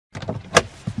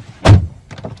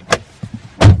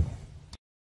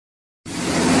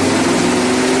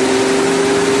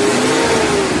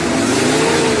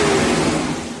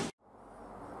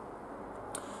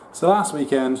So last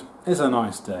weekend is a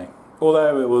nice day.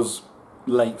 Although it was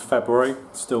late February,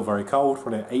 still very cold,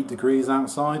 probably 8 degrees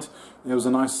outside. It was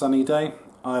a nice sunny day.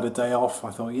 I had a day off.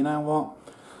 I thought, you know what?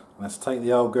 Let's take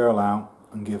the old girl out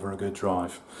and give her a good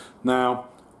drive. Now,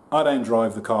 I don't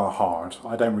drive the car hard.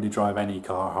 I don't really drive any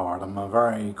car hard. I'm a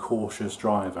very cautious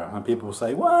driver. And people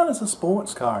say, well, it's a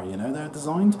sports car, you know, they're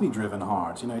designed to be driven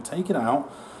hard. You know, take it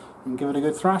out and give it a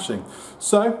good thrashing.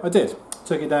 So I did.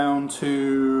 Took it down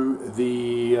to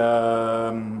the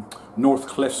North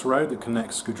Cliffs Road that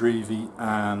connects Godrevy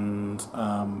and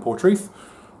Portreath.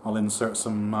 I'll insert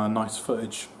some nice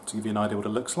footage to give you an idea what it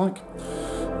looks like.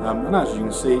 And as you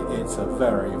can see, it's a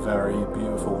very, very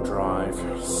beautiful drive.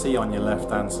 Sea on your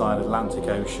left hand side, Atlantic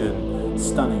Ocean,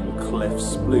 stunning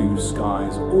cliffs, blue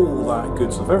skies, all that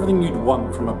good stuff. Everything you'd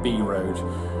want from a B road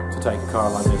to take a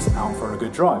car like this out for a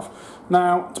good drive.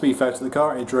 Now, to be fair to the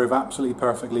car, it drove absolutely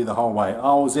perfectly the whole way.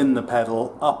 I was in the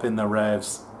pedal, up in the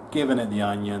revs, giving it the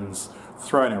onions,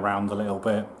 throwing it around a little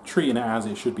bit, treating it as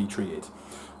it should be treated.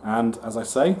 And as I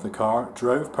say, the car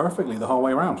drove perfectly the whole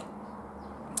way around.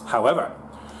 However,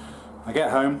 I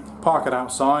get home, park it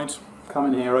outside, come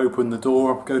in here, open the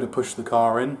door, go to push the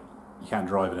car in. You can't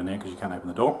drive it in here because you can't open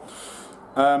the door.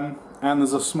 And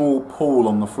there's a small pool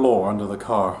on the floor under the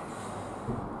car.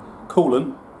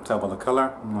 Coolant, tell by the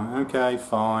colour. I'm like, okay,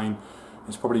 fine.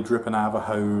 It's probably dripping out of a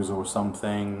hose or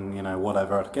something, you know,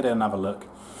 whatever. Get in and have a look.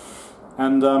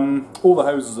 And all the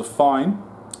hoses are fine.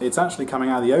 It's actually coming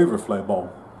out of the overflow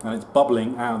bowl. And it's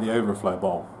bubbling out of the overflow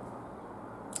bowl.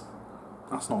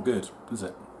 That's not good, is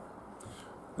it?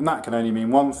 And that can only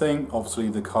mean one thing. Obviously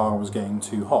the car was getting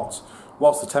too hot.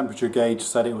 Whilst the temperature gauge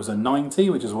said it was a 90,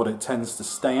 which is what it tends to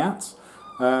stay at,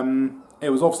 it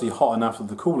was obviously hot enough that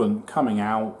the coolant coming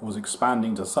out was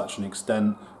expanding to such an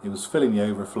extent it was filling the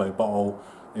overflow bottle.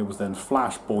 It was then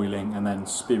flash boiling and then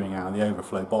spewing out of the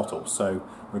overflow bottle. So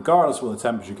regardless of what the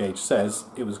temperature gauge says,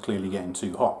 it was clearly getting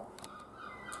too hot.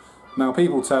 Now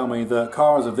people tell me that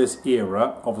cars of this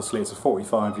era, obviously it's a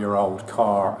 45-year-old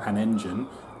car and engine,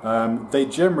 they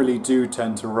generally do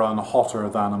tend to run hotter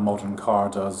than a modern car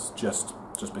does, just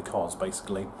because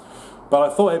basically. But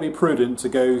I thought it'd be prudent to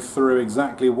go through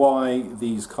exactly why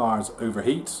these cars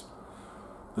overheat,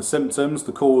 the symptoms,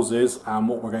 the causes, and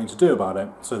what we're going to do about it.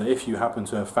 So that if you happen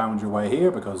to have found your way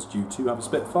here because you too have a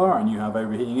Spitfire and you have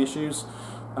overheating issues,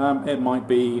 it might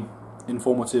be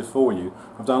informative for you.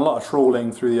 I've done a lot of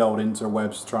trawling through the old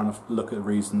interwebs trying to look at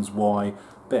reasons why,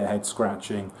 bit of head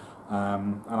scratching,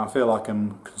 and I feel like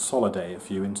I'm consolidating a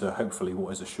few into hopefully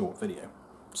what is a short video.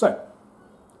 So,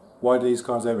 why do these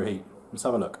cars overheat? Let's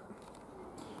have a look.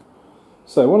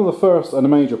 So one of the first and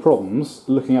major problems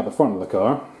looking at the front of the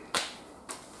car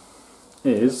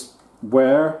is,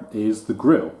 where is the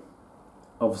grille?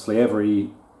 Obviously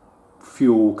every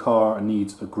fuel car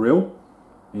needs a grille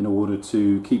in order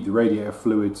to keep the radiator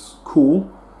fluids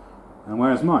cool. And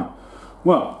where's mine?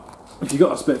 Well, if you've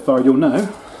got a Spitfire you'll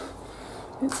know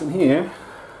it's in here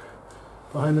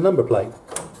behind the number plate.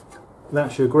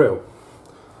 That's your grille.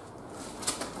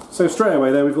 So straight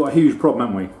away there we've got a huge problem,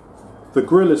 haven't we? The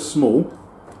grille is small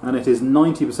and it is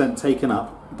 90% taken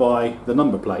up by the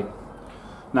number plate.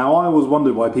 Now I always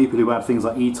wondered why people who had things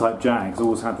like E-type Jags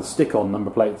always had the stick-on number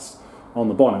plates on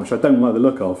the bonnet, which I don't like the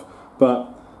look of,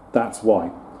 but that's why.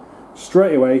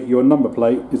 Straight away your number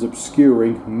plate is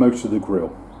obscuring most of the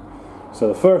grille. So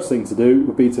the first thing to do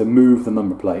would be to move the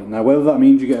number plate. Now whether that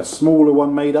means you get a smaller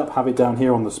one made up, have it down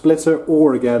here on the splitter,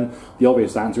 or again the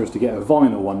obvious answer is to get a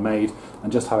vinyl one made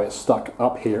and just have it stuck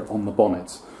up here on the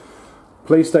bonnet.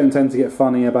 Police don't tend to get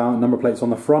funny about number plates on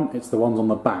the front, it's the ones on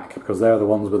the back, because they're the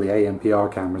ones where the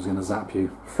ANPR camera is going to zap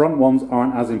you. Front ones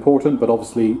aren't as important, but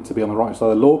obviously to be on the right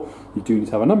side of the law, you do need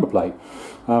to have a number plate.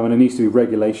 And it needs to be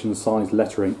regulation, size,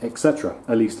 lettering, etc.,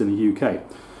 at least in the UK.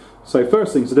 So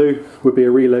first thing to do would be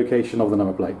a relocation of the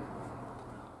number plate.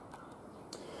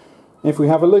 If we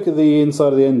have a look at the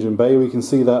inside of the engine bay, we can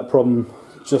see that problem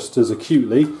just as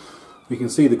acutely. We can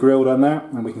see the grille down there,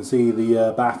 and we can see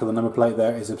the back of the number plate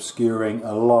there is obscuring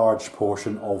a large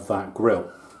portion of that grille.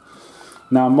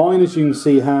 Now mine, as you can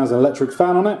see, has an electric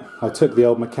fan on it. I took the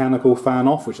old mechanical fan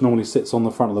off, which normally sits on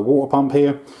the front of the water pump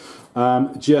here,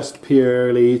 just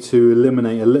purely to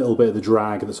eliminate a little bit of the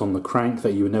drag that's on the crank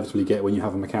that you inevitably get when you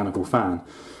have a mechanical fan.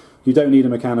 You don't need a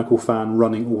mechanical fan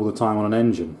running all the time on an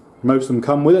engine. Most of them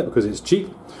come with it because it's cheap.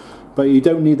 But you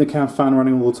don't need the fan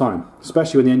running all the time,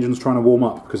 especially when the engine's trying to warm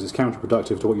up, because it's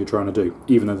counterproductive to what you're trying to do,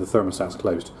 even though the thermostat's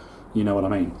closed. You know what I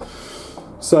mean.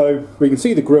 So we can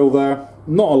see the grille there,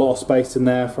 not a lot of space in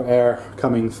there for air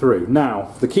coming through.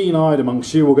 Now, the keen-eyed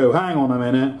amongst you will go, hang on a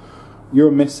minute,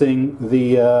 you're missing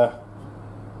the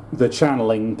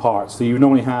channeling part. So you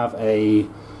normally have a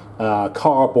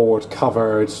cardboard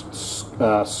covered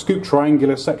scoop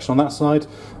triangular section on that side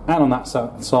and on that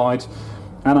side,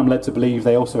 and I'm led to believe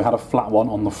they also had a flat one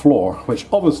on the floor, which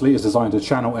obviously is designed to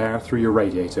channel air through your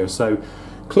radiator. So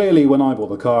clearly when I bought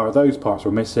the car those parts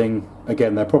were missing.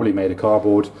 Again, they're probably made of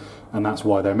cardboard and that's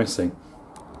why they're missing.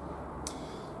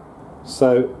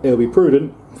 So it'll be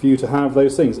prudent for you to have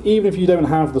those things. Even if you don't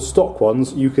have the stock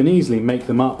ones, you can easily make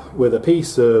them up with a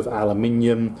piece of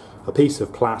aluminium, a piece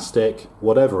of plastic,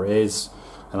 whatever it is,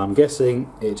 and I'm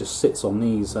guessing it just sits on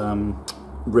these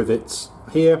rivets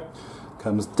here,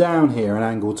 comes down here and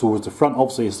angled towards the front.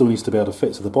 Obviously it still needs to be able to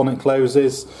fit so the bonnet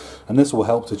closes, and this will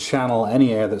help to channel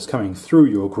any air that's coming through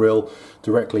your grille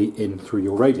directly in through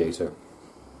your radiator.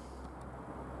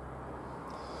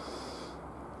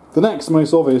 The next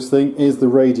most obvious thing is the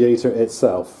radiator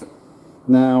itself.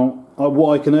 Now,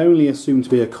 what I can only assume to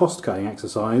be a cost-cutting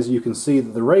exercise, you can see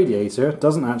that the radiator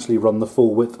doesn't actually run the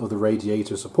full width of the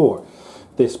radiator support.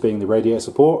 This being the radiator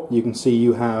support, you can see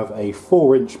you have a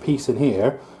 4-inch piece in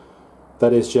here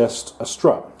that is just a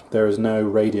strut. There is no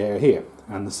radiator here,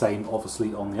 and the same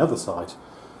obviously on the other side.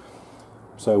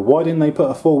 So why didn't they put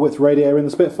a full width radiator in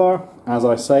the Spitfire? As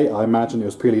I say, I imagine it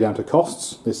was purely down to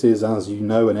costs. This is, as you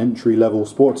know, an entry-level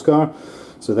sports car,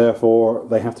 so therefore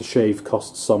they have to shave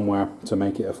costs somewhere to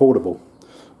make it affordable.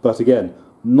 But again,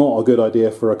 not a good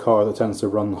idea for a car that tends to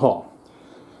run hot.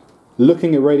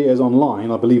 Looking at radiators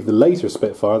online, I believe the later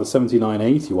Spitfire, the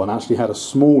 7980 one, actually had a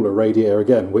smaller radiator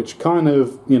again, which kind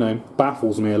of, you know,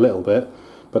 baffles me a little bit,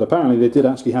 but apparently they did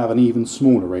actually have an even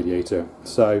smaller radiator.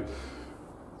 So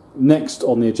next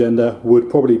on the agenda would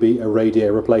probably be a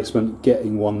radiator replacement,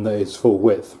 getting one that is full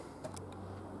width.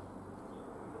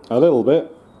 A little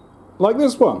bit like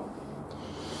this one.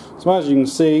 So as you can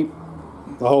see,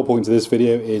 the whole point of this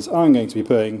video is I'm going to be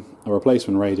putting a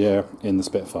replacement radiator in the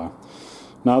Spitfire.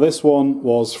 Now this one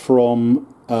was from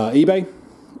eBay.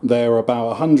 They're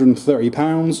about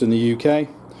 £130 in the UK.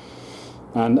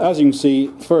 And as you can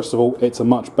see, first of all, it's a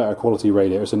much better quality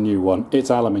radiator. It's a new one. It's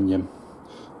aluminium.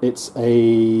 It's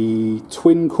a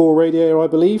twin core radiator, I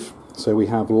believe, so we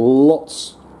have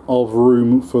lots of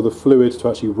room for the fluid to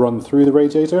actually run through the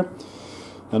radiator.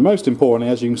 And most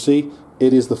importantly, as you can see,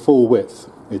 it is the full width.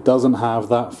 It doesn't have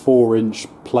that 4-inch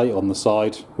plate on the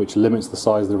side which limits the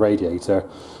size of the radiator,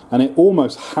 and it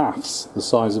almost halves the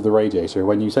size of the radiator.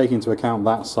 When you take into account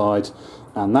that side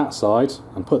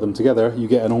and put them together, you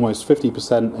get an almost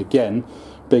 50% again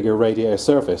bigger radiator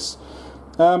surface.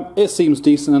 It seems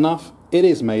decent enough. It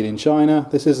is made in China.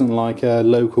 This isn't like a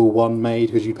local one made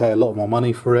because you pay a lot more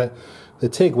money for it. The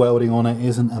TIG welding on it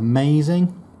isn't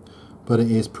amazing, but it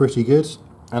is pretty good.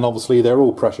 And obviously they're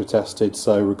all pressure tested,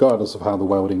 so regardless of how the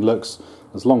welding looks,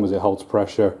 as long as it holds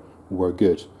pressure, we're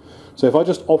good. So if I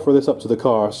just offer this up to the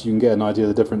car so you can get an idea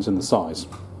of the difference in the size.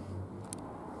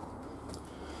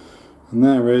 And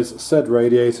there is said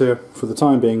radiator, for the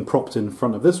time being propped in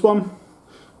front of this one.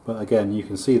 But again, you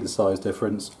can see the size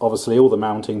difference. Obviously all the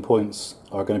mounting points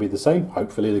are going to be the same.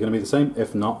 Hopefully they're going to be the same.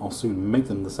 If not, I'll soon make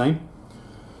them the same.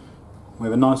 We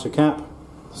have a nicer cap,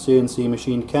 CNC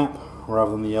machined cap,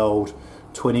 rather than the old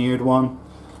twin-eared one.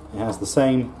 It has the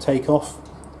same takeoff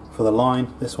for the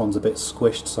line. This one's a bit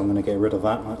squished, so I'm going to get rid of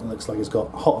that. It looks like it's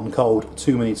got hot and cold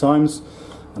too many times,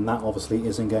 and that obviously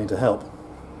isn't going to help.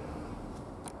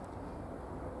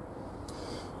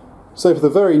 So for the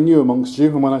very new amongst you,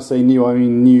 and when I say new I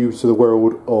mean new to the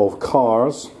world of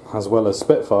cars as well as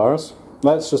Spitfires,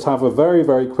 let's just have a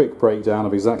very quick breakdown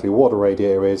of exactly what a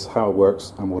radiator is, how it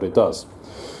works and what it does.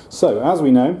 So as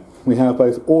we know, we have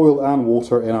both oil and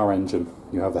water in our engine.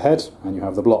 You have the head and you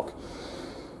have the block.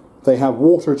 They have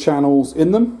water channels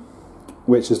in them,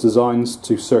 which is designed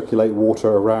to circulate water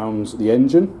around the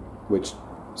engine, which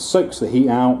soaks the heat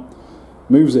out,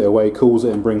 moves it away, cools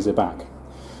it and brings it back.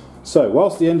 So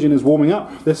whilst the engine is warming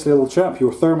up, this little chap,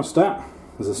 your thermostat,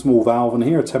 there's a small valve in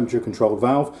here, a temperature controlled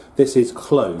valve. This is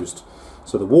closed.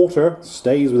 So the water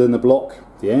stays within the block,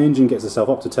 the engine gets itself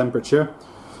up to temperature,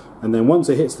 and then once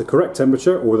it hits the correct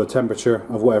temperature, or the temperature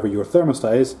of whatever your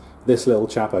thermostat is, this little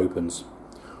chap opens.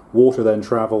 Water then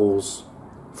travels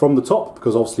from the top,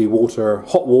 because obviously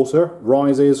hot water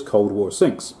rises, cold water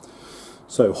sinks.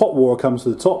 So hot water comes to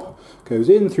the top, goes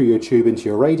in through your tube into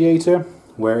your radiator,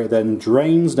 where it then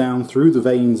drains down through the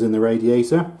veins in the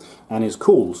radiator and is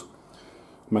cooled.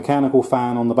 Mechanical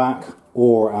fan on the back,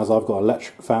 or as I've got an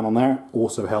electric fan on there,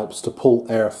 also helps to pull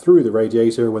air through the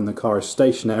radiator when the car is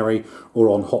stationary or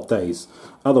on hot days.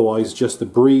 Otherwise, just the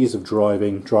breeze of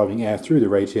driving air through the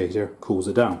radiator cools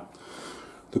it down.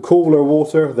 The cooler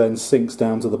water then sinks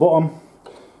down to the bottom,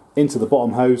 into the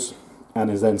bottom hose,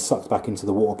 and is then sucked back into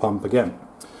the water pump again.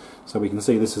 So we can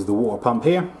see this is the water pump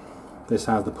here. this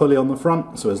has the pulley on the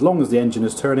front, so as long as the engine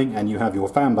is turning and you have your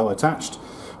fan belt attached,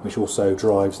 which also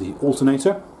drives the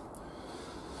alternator,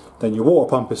 then your water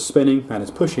pump is spinning and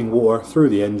it's pushing water through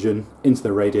the engine into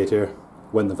the radiator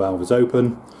when the valve is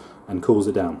open and cools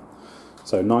it down.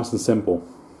 So nice and simple.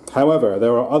 However,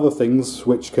 there are other things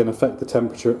which can affect the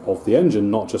temperature of the engine,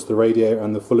 not just the radiator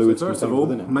and the fluids contained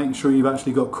within it. Make sure you've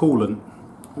actually got coolant.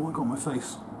 Oh, I got my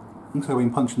face. Looks like I've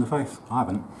been punched in the face. I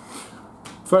haven't.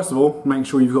 First of all, make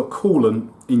sure you've got coolant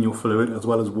in your fluid as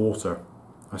well as water.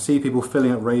 I see people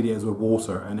filling up radiators with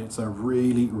water and it's a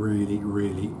really, really,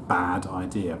 really bad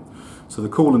idea. So the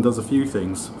coolant does a few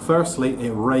things. Firstly,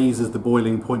 it raises the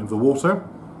boiling point of the water.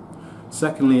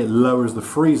 Secondly, it lowers the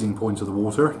freezing point of the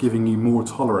water, giving you more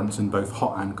tolerance in both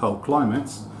hot and cold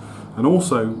climates. And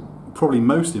also, probably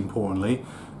most importantly,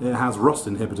 it has rust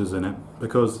inhibitors in it,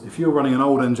 because if you're running an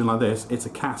old engine like this, it's a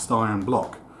cast iron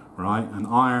block, right? And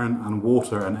iron and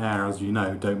water and air, as you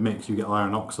know, don't mix. You get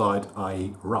iron oxide,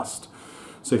 i.e. rust.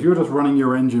 So if you're just running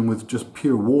your engine with just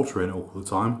pure water in it all the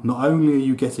time, not only are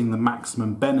you getting the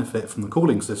maximum benefit from the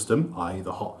cooling system, i.e.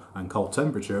 the hot and cold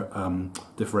temperature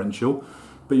differential,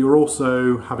 but you're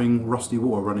also having rusty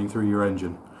water running through your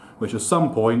engine, which at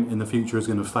some point in the future is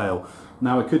going to fail.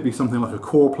 Now it could be something like a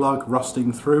core plug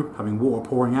rusting through, having water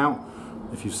pouring out.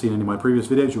 If you've seen any of my previous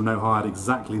videos, you'll know how I had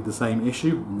exactly the same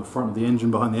issue on the front of the engine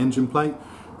behind the engine plate,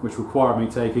 which required me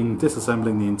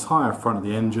disassembling the entire front of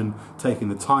the engine, taking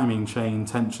the timing chain,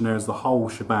 tensioners, the whole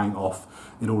shebang off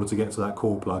in order to get to that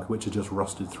core plug, which had just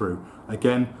rusted through.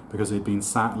 Again, because it had been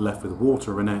sat left with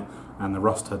water in it and the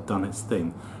rust had done its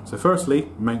thing. So firstly,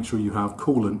 make sure you have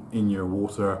coolant in your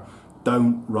water.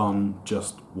 Don't run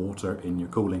just water in your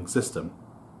cooling system.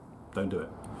 Don't do it.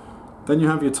 Then you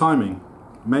have your timing.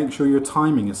 Make sure your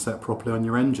timing is set properly on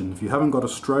your engine. If you haven't got a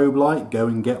strobe light, go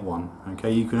and get one.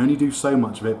 Okay, you can only do so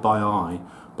much of it by eye,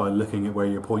 by looking at where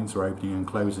your points are opening and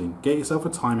closing. Get yourself a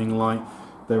timing light.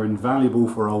 They're invaluable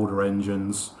for older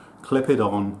engines. Clip it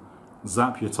on,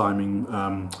 zap your timing,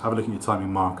 have a look at your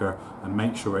timing marker and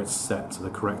make sure it's set to the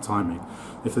correct timing.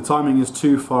 If the timing is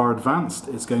too far advanced,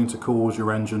 it's going to cause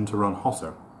your engine to run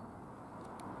hotter.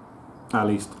 At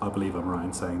least I believe I'm right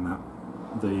in saying that.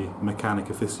 The mechanic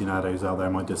aficionados out there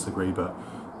might disagree, but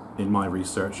in my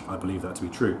research I believe that to be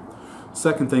true.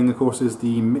 Second thing, of course, is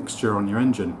the mixture on your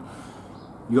engine.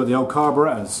 You got the old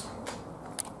carburetors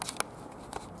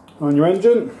on your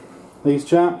engine, these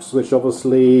chaps, which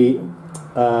obviously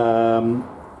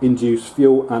induce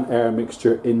fuel and air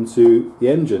mixture into the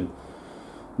engine.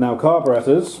 Now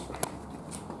carburetors,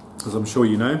 as I'm sure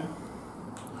you know,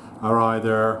 are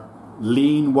either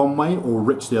lean one way or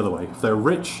rich the other way. If they're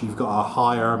rich, you've got a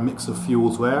higher mix of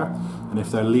fuel to air, and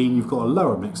if they're lean, you've got a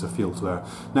lower mix of fuel to air.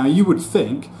 Now you would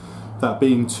think that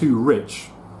being too rich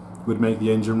would make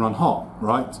the engine run hot,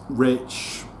 right?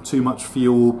 Rich, too much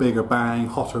fuel, bigger bang,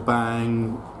 hotter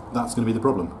bang, that's going to be the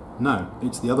problem. No,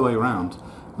 it's the other way around.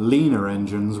 Leaner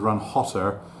engines run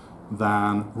hotter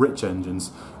than rich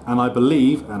engines, and I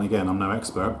believe, and again I'm no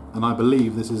expert, and I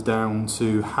believe this is down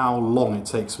to how long it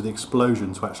takes for the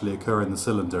explosion to actually occur in the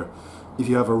cylinder. If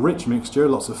you have a rich mixture,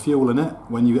 lots of fuel in it,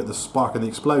 when you get the spark of the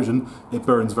explosion, it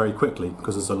burns very quickly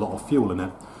because there's a lot of fuel in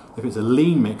it. If it's a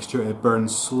lean mixture, it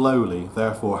burns slowly,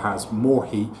 therefore has more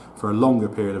heat for a longer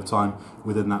period of time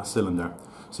within that cylinder.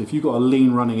 So if you've got a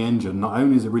lean running engine, not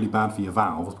only is it really bad for your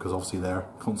valves, because obviously they're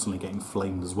constantly getting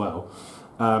flamed as well,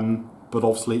 but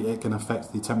obviously it can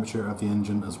affect the temperature of the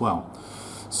engine as well.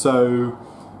 So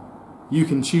you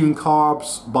can tune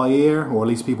carbs by ear, or at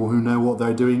least people who know what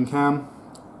they're doing can.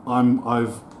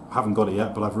 Haven't got it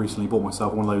yet, but I've recently bought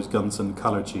myself one of those Gunson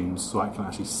color tunes so I can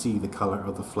actually see the color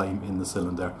of the flame in the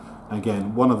cylinder.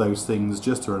 Again, one of those things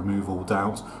just to remove all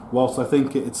doubt. Whilst I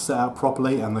think it's set up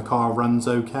properly and the car runs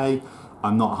okay,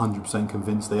 I'm not 100%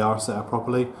 convinced they are set up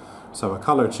properly. So a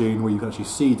colour tune where you can actually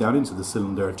see down into the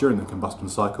cylinder during the combustion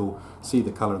cycle, see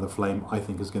the colour of the flame, I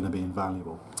think is going to be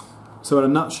invaluable. So in a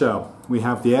nutshell, we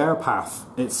have the air path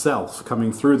itself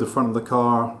coming through the front of the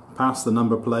car, past the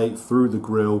number plate, through the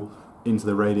grille, into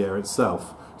the radiator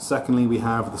itself. Secondly, we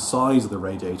have the size of the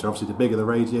radiator. Obviously the bigger the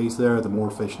radiator, the more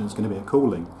efficient it's going to be at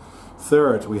cooling.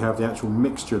 Third, we have the actual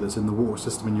mixture that's in the water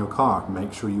system in your car.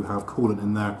 Make sure you have coolant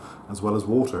in there as well as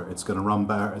water. It's going to run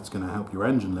better, it's going to help your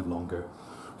engine live longer.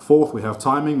 Fourth, we have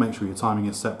timing. Make sure your timing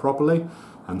is set properly.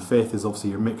 And fifth is obviously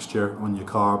your mixture on your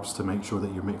carbs to make sure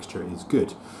that your mixture is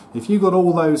good. If you've got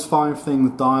all those 5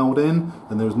 things dialed in,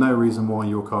 then there's no reason why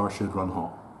your car should run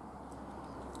hot.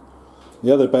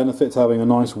 The other benefit to having a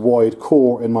nice wide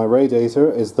core in my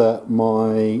radiator is that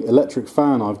my electric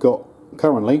fan I've got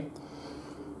currently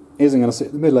isn't going to sit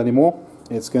in the middle anymore.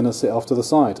 It's going to sit off to the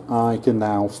side. I can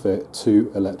now fit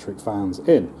 2 electric fans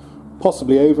in.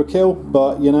 Possibly overkill,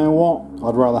 but you know what?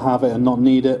 I'd rather have it and not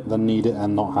need it than need it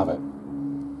and not have it.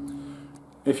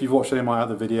 If you've watched any of my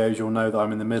other videos, you'll know that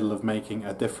I'm in the middle of making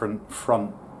a different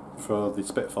front for the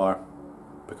Spitfire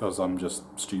because I'm just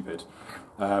stupid.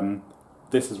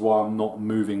 This is why I'm not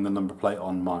moving the number plate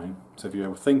on mine. So if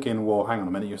you're thinking, well, hang on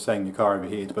a minute, you're saying your car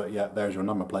overheated, but yeah, there's your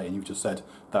number plate, and you've just said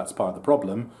that's part of the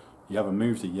problem, you haven't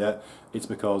moved it yet, it's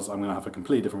because I'm going to have a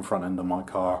completely different front end on my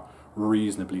car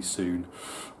reasonably soon,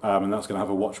 and that's going to have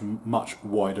a much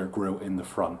wider grille in the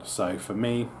front. So for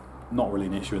me, not really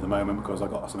an issue at the moment because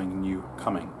I've got something new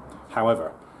coming.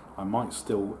 However, I might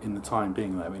still, in the time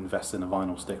being though, invest in a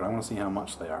vinyl sticker. I want to see how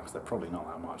much they are, because they're probably not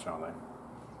that much, are they?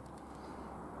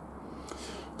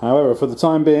 However, for the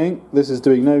time being, this is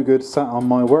doing no good sat on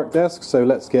my work desk, so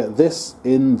let's get this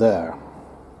in there.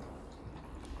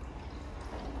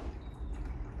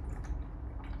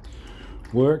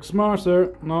 Work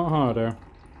smarter, not harder.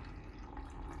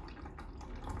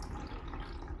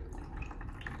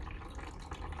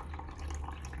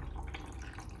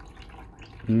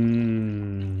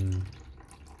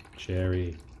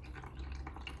 Cherry.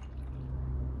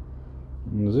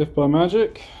 And as if by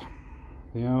magic,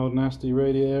 the old nasty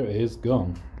radiator is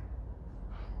gone.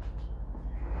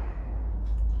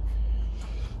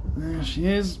 There she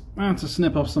is. I had to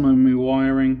snip off some of my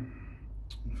wiring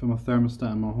for my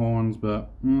thermostat and my horns,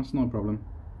 but that's not a problem.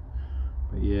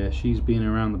 But yeah, she's been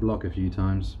around the block a few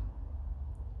times.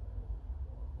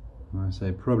 I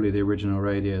say probably the original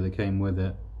radiator that came with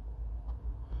it.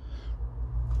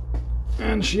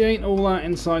 And she ain't all that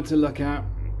inside to look at.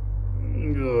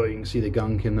 Oh, you can see the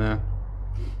gunk in there.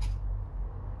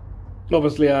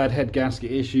 Obviously I had head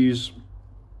gasket issues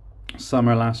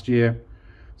summer last year,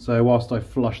 so whilst I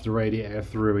flushed the radiator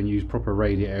through and used proper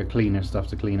radiator cleaner stuff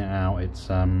to clean it out, it's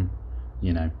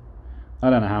you know, I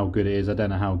don't know how good it is, I don't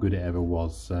know how good it ever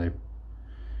was, so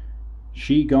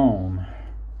she gone.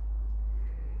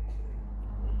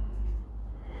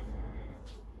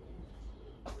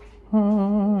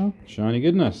 Ah, shiny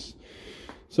goodness.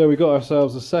 So we got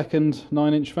ourselves a second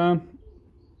 9-inch fan,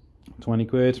 20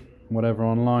 quid. Whatever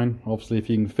online. Obviously if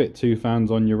you can fit 2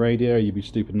 fans on your radiator, you'd be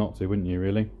stupid not to, wouldn't you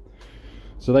really?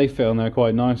 So they fit on there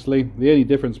quite nicely. The only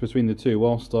difference between the two,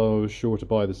 whilst I was sure to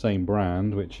buy the same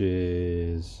brand, which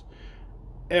is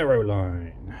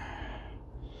Aeroline,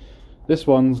 this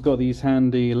one's got these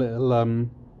handy little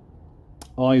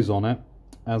eyes on it,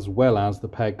 as well as the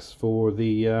pegs for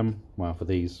the well, for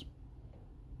these.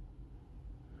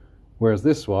 Whereas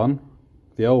this one,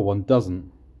 the old one, doesn't.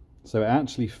 So it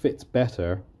actually fits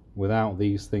better without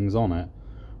these things on it,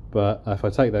 but if I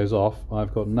take those off,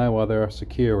 I've got no other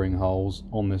securing holes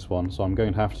on this one, so I'm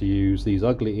going to have to use these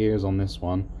ugly ears on this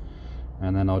one,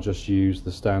 and then I'll just use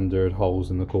the standard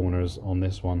holes in the corners on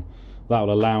this one. That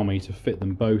will allow me to fit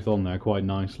them both on there quite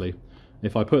nicely.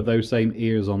 If I put those same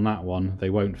ears on that one, they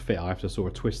won't fit. I have to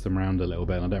sort of twist them around a little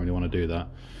bit, and I don't really want to do that,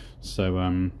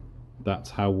 so that's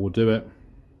how we'll do it.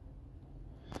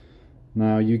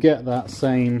 Now you get that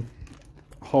same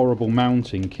horrible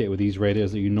mounting kit with these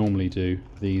radiators that you normally do,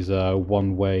 these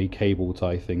one-way cable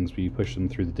tie things where you push them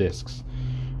through the discs.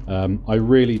 I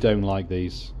really don't like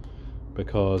these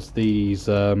because these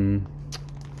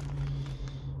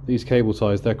cable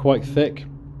ties, they're quite thick,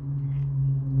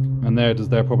 and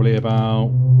they're probably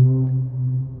about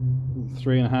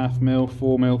 3.5 mil,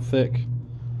 4 mil thick,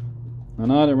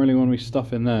 and I don't really want to be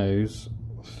stuffing those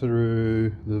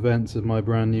through the vents of my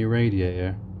brand new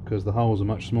radiator because the holes are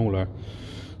much smaller.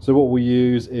 So what we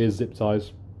use is zip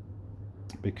ties,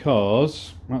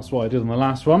 because that's what I did on the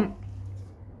last one.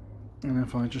 And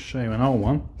if I just show you an old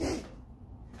one,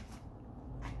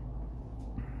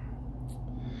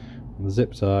 the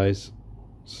zip ties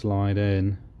slide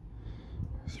in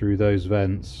through those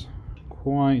vents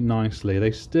quite nicely.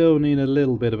 They still need a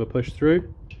little bit of a push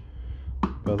through,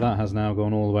 but that has now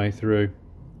gone all the way through.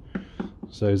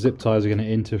 So zip ties are going to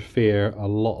interfere a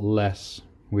lot less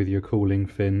with your cooling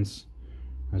fins.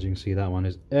 As you can see, that one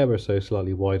is ever so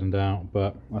slightly widened out,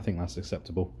 but I think that's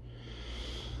acceptable.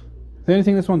 The only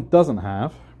thing this one doesn't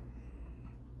have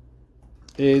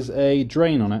is a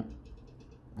drain on it.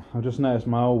 I've just noticed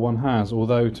my old one has,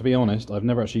 although to be honest, I've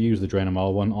never actually used the drain on my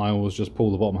old one. I always just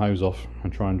pull the bottom hose off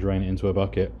and try and drain it into a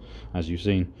bucket, as you've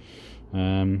seen.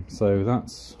 So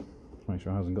that's, make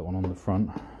sure it hasn't got one on the front.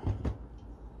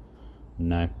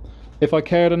 No. If I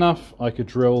cared enough, I could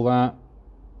drill that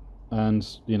and,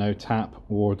 you know, tap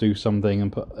or do something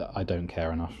and put. I don't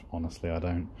care enough, honestly, I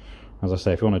don't. As I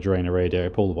say, if you want to drain a radiator,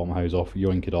 pull the bottom hose off,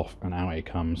 yoink it off, and out it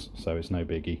comes, so it's no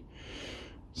biggie.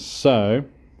 So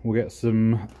we'll get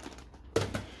some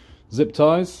zip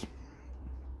ties.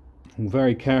 We'll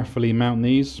very carefully mount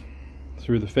these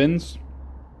through the fins.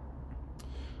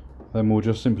 Then we'll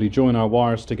just simply join our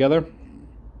wires together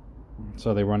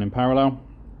so they run in parallel,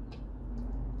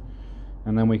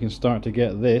 and then we can start to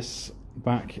get this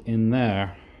back in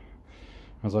there.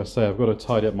 As I say, I've got to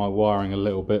tidy up my wiring a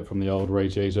little bit from the old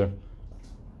radiator,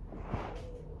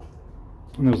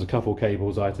 and there was a couple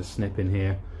cables I had to snip in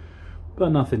here, but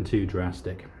nothing too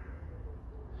drastic.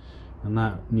 And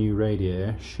that new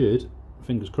radiator should,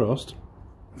 fingers crossed,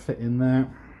 fit in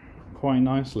there quite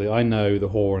nicely. I know the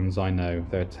horns, I know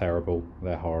they're terrible,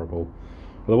 they're horrible,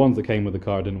 but the ones that came with the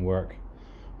car didn't work.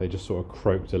 They just sort of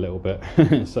croaked a little bit.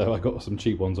 So I got some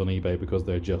cheap ones on eBay because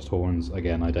they're just horns.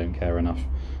 Again, I don't care enough.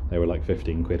 They were like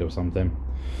 15 quid or something.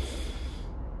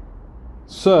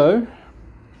 So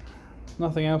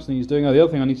nothing else needs doing. Oh, the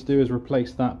other thing I need to do is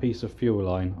replace that piece of fuel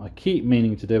line. I keep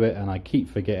meaning to do it and I keep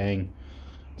forgetting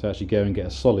to actually go and get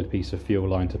a solid piece of fuel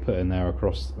line to put in there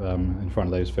across in front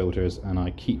of those filters, and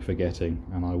I keep forgetting,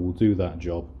 and I will do that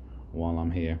job while I'm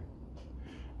here.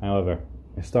 However,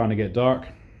 it's starting to get dark.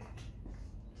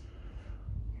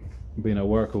 Been at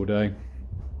work all day.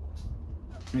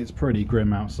 It's pretty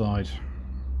grim outside,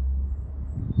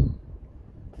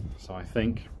 so I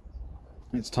think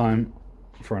it's time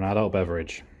for an adult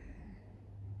beverage.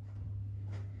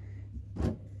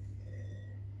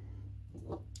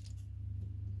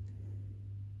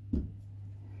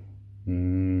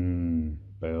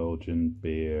 Belgian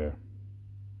beer.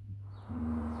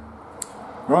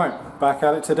 Right, back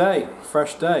at it today.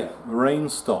 Fresh day. The rain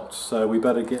stopped, so we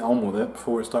better get on with it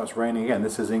before it starts raining again.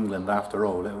 This is England after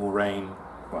all. It will rain,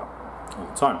 well, all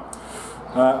the time.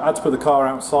 I had to put the car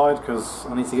outside because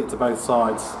I need to get to both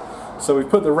sides. So we've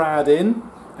put the rad in.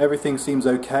 Everything seems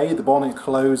okay. The bonnet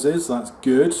closes. That's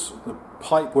good. The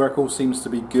pipe work all seems to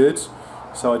be good.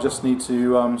 So I just need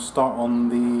to start on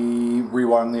the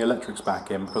rewiring the electrics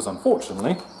back in, because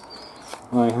unfortunately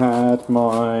I had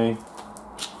my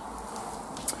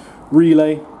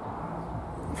relay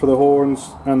for the horns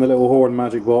and the little horn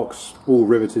magic box all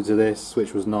riveted to this,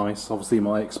 which was nice. Obviously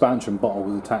my expansion bottle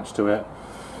was attached to it.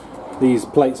 These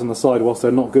plates on the side, whilst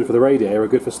they're not good for the radiator, are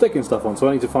good for sticking stuff on, so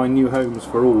I need to find new homes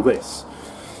for all this.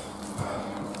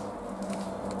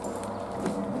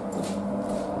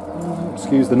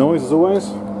 Excuse the noise as always.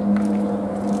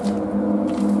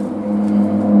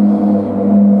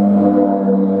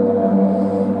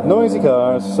 Noisy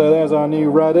cars. So there's our new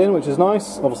rad in, which is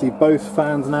nice. Obviously both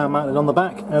fans now mounted on the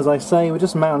back. As I say, we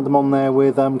just mounted them on there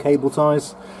with cable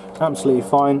ties. Absolutely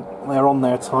fine. They're on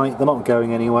there tight, they're not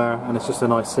going anywhere, and it's just a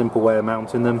nice simple way of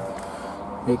mounting them.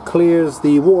 It clears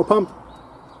the water pump.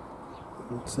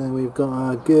 So we've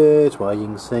got a good, well, you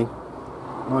can see,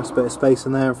 nice bit of space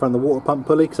in there in front of the water pump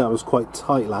pulley, because that was quite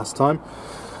tight last time.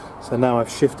 So now I've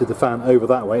shifted the fan over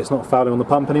that way, it's not fouling on the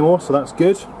pump anymore, so that's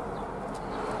good.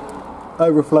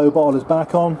 Overflow bottle is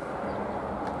back on.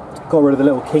 Got rid of the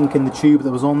little kink in the tube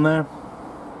that was on there.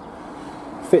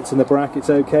 Fits in the brackets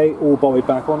okay, all bodied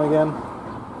back on again.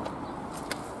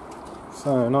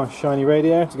 So nice shiny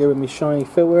radiator to go with me shiny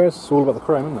filters. It's all about the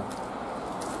chrome, isn't it?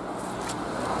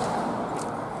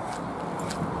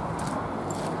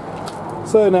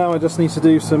 So now I just need to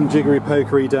do some jiggery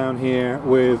pokery down here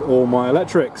with all my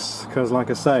electrics, because like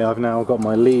I say, I've now got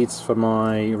my leads for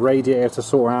my radiator to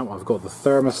sort out. I've got the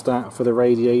thermostat for the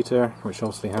radiator, which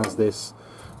obviously has this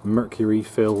mercury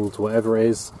filled whatever it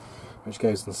is, which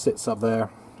goes and sits up there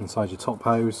inside your top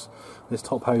hose. This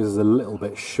top hose is a little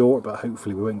bit short, but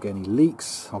hopefully we won't get any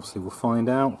leaks. Obviously we'll find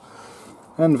out.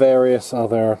 And various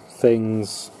other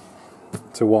things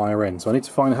to wire in. So I need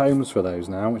to find homes for those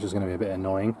now, which is going to be a bit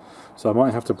annoying. So I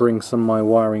might have to bring some of my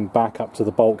wiring back up to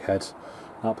the bulkhead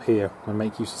up here and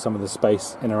make use of some of the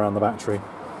space in around the battery.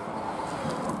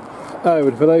 Oh,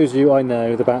 and for those of you, I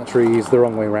know the battery is the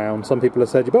wrong way round. Some people have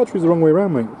said, your battery's the wrong way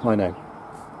round, mate. I know.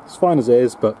 It's fine as it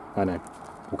is, but I know.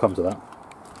 We'll come to that.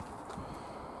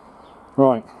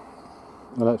 Right.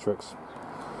 Electrics.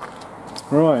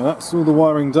 Right, that's all the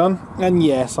wiring done. And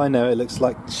yes, I know it looks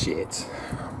like shit.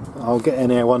 I'll get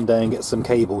in here one day and get some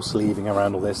cable sleeving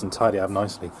around all this and tidy it up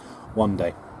nicely one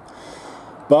day.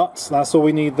 But that's all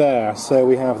we need there. So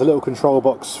we have the little control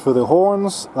box for the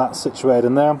horns, that's situated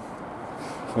in there.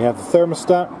 We have the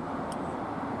thermostat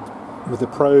with the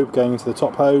probe going into the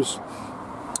top hose,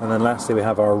 and then lastly we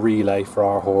have our relay for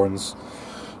our horns.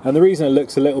 And the reason it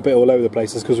looks a little bit all over the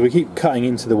place is because we keep cutting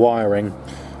into the wiring.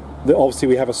 Obviously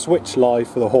we have a switch live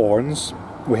for the horns,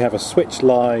 we have a switch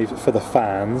live for the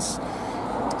fans.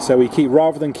 So we keep,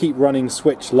 rather than keep running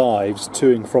switch lives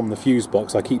to and from the fuse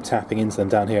box, I keep tapping into them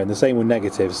down here. And the same with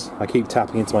negatives. I keep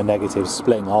tapping into my negatives,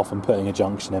 splitting off and putting a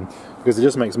junction in, because it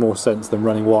just makes more sense than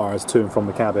running wires to and from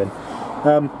the cabin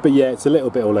But yeah, it's a little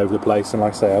bit all over the place, and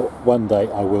like I say, one day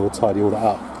I will tidy all that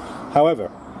up.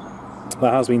 However,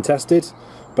 that has been tested.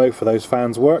 Both of those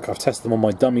fans work. I've tested them on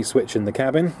my dummy switch in the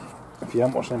cabin. If you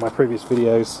haven't watched any of my previous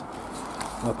videos,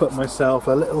 I'll put myself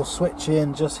a little switch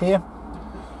in just here.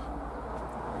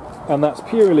 And that's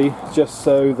purely just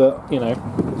so that, you know,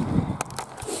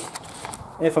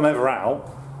 if I'm ever out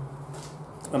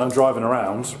and I'm driving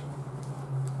around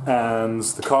and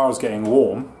the car's getting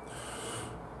warm,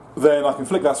 then I can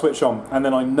flick that switch on and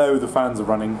then I know the fans are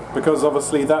running, because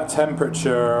obviously that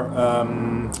temperature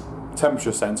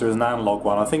sensor is an analog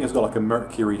one. I think it's got like a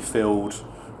mercury filled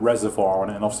reservoir on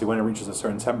it, and obviously when it reaches a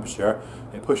certain temperature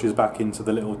it pushes back into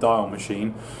the little dial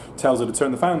machine, tells it to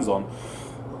turn the fans on.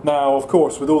 Now of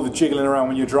course, with all the jiggling around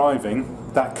when you're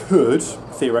driving, that could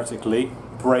theoretically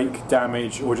break,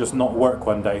 damage, or just not work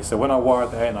one day. So when I wired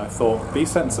that in, I thought, be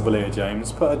sensible here,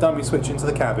 James, put a dummy switch into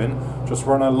the cabin, just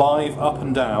run a live up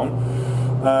and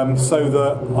down, so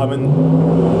that I'm in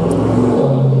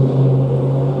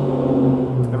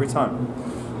every time,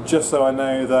 just so I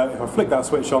know that if I flick that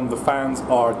switch on, the fans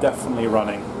are definitely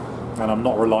running and I'm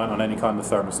not reliant on any kind of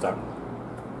thermostat.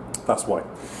 That's why.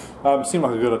 Seemed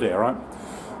like a good idea, right?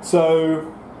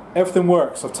 So everything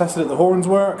works. I've tested it, the horns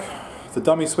work. The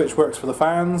dummy switch works for the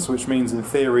fans, which means in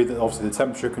theory that obviously the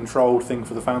temperature controlled thing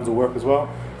for the fans will work as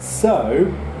well.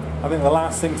 So I think the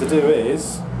last thing to do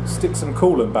is stick some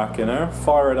coolant back in her,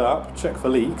 fire it up, check for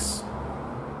leaks,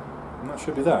 and that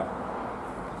should be that.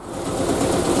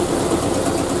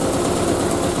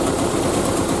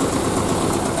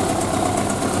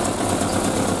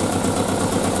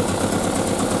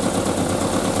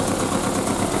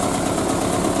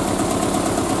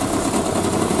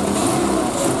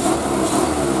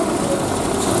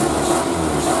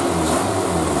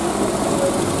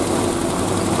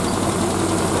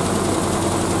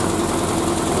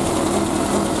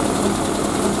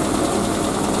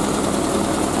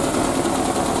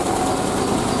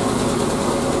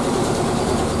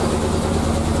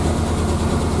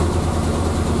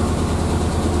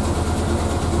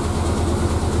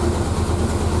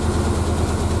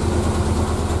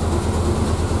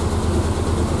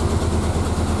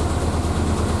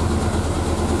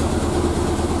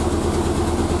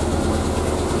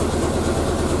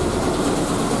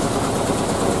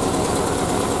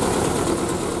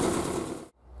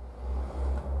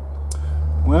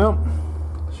 Well,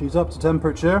 she's up to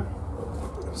temperature,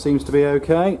 seems to be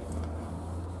okay.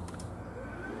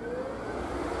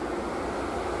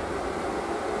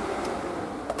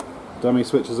 Dummy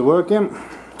switches are working.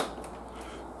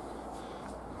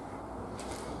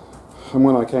 And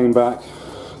when I came back,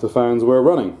 the fans were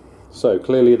running. So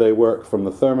clearly they work from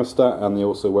the thermostat and they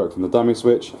also work from the dummy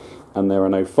switch, and there are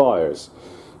no fires.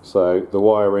 So the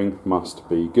wiring must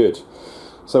be good.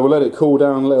 So we'll let it cool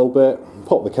down a little bit,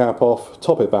 pop the cap off,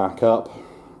 top it back up,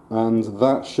 and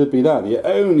that should be that. The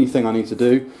only thing I need to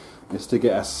do is to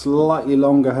get a slightly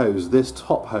longer hose. This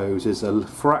top hose is a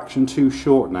fraction too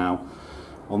short now.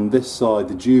 On this side,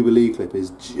 the Jubilee clip is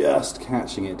just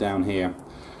catching it down here,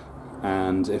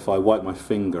 and if I wipe my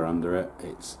finger under it,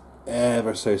 it's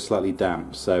ever so slightly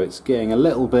damp, so it's getting a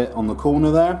little bit on the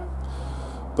corner there,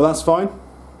 but that's fine.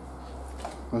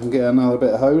 I can get another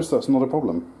bit of hose, that's not a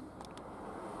problem.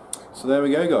 So there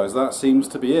we go, guys, that seems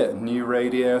to be it. New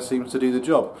Radiator seems to do the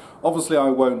job. Obviously I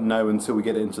won't know until we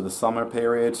get into the summer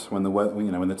period, when the weather,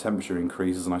 when the temperature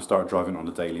increases and I start driving on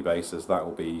a daily basis. That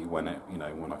will be when it,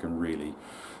 when I can really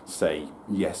say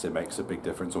yes, it makes a big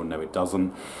difference, or no, it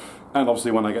doesn't. And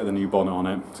obviously when I get the new bonnet on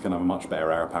it, it's going to have a much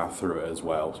better air path through it as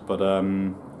well. But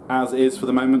as is for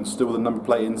the moment, still with the number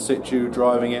plate in situ,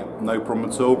 driving it, no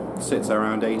problem at all. It sits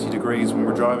around 80 degrees when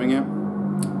we're driving it.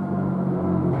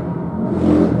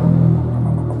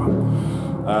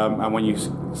 And when you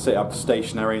sit up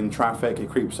stationary in traffic, it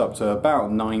creeps up to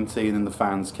about 90, and then the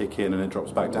fans kick in and it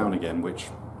drops back down again, which,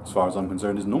 as far as I'm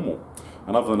concerned, is normal.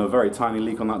 And other than a very tiny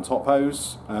leak on that top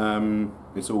hose,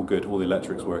 it's all good. All the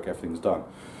electrics work, everything's done.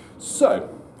 So,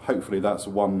 hopefully that's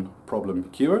one problem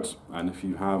cured. And if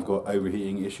you have got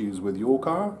overheating issues with your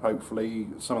car, hopefully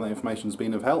some of that information's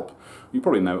been of help. You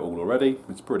probably know it all already.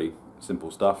 It's pretty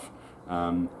simple stuff.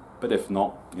 But if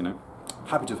not,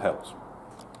 happy to have helped.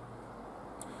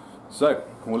 So,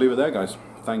 we'll leave it there, guys.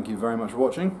 Thank you very much for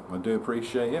watching. I do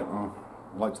appreciate it. I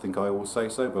like to think I always say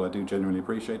so, but I do genuinely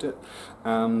appreciate it.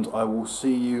 And I will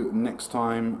see you next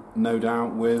time, no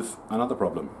doubt, with another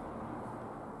problem.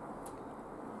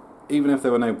 Even if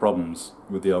there were no problems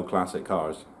with the old classic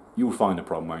cars, you'll find a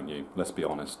problem, won't you? Let's be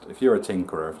honest. If you're a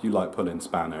tinkerer, if you like pulling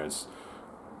spanners,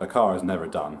 a car is never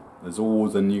done. There's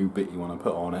always a new bit you want to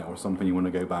put on it, or something you want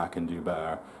to go back and do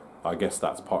better. I guess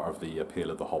that's part of the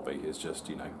appeal of the hobby, is just,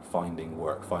 you know, finding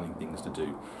work, finding things to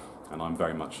do, and I'm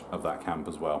very much of that camp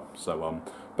as well. So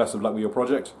best of luck with your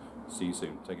project. See you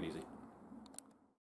soon. Take it easy.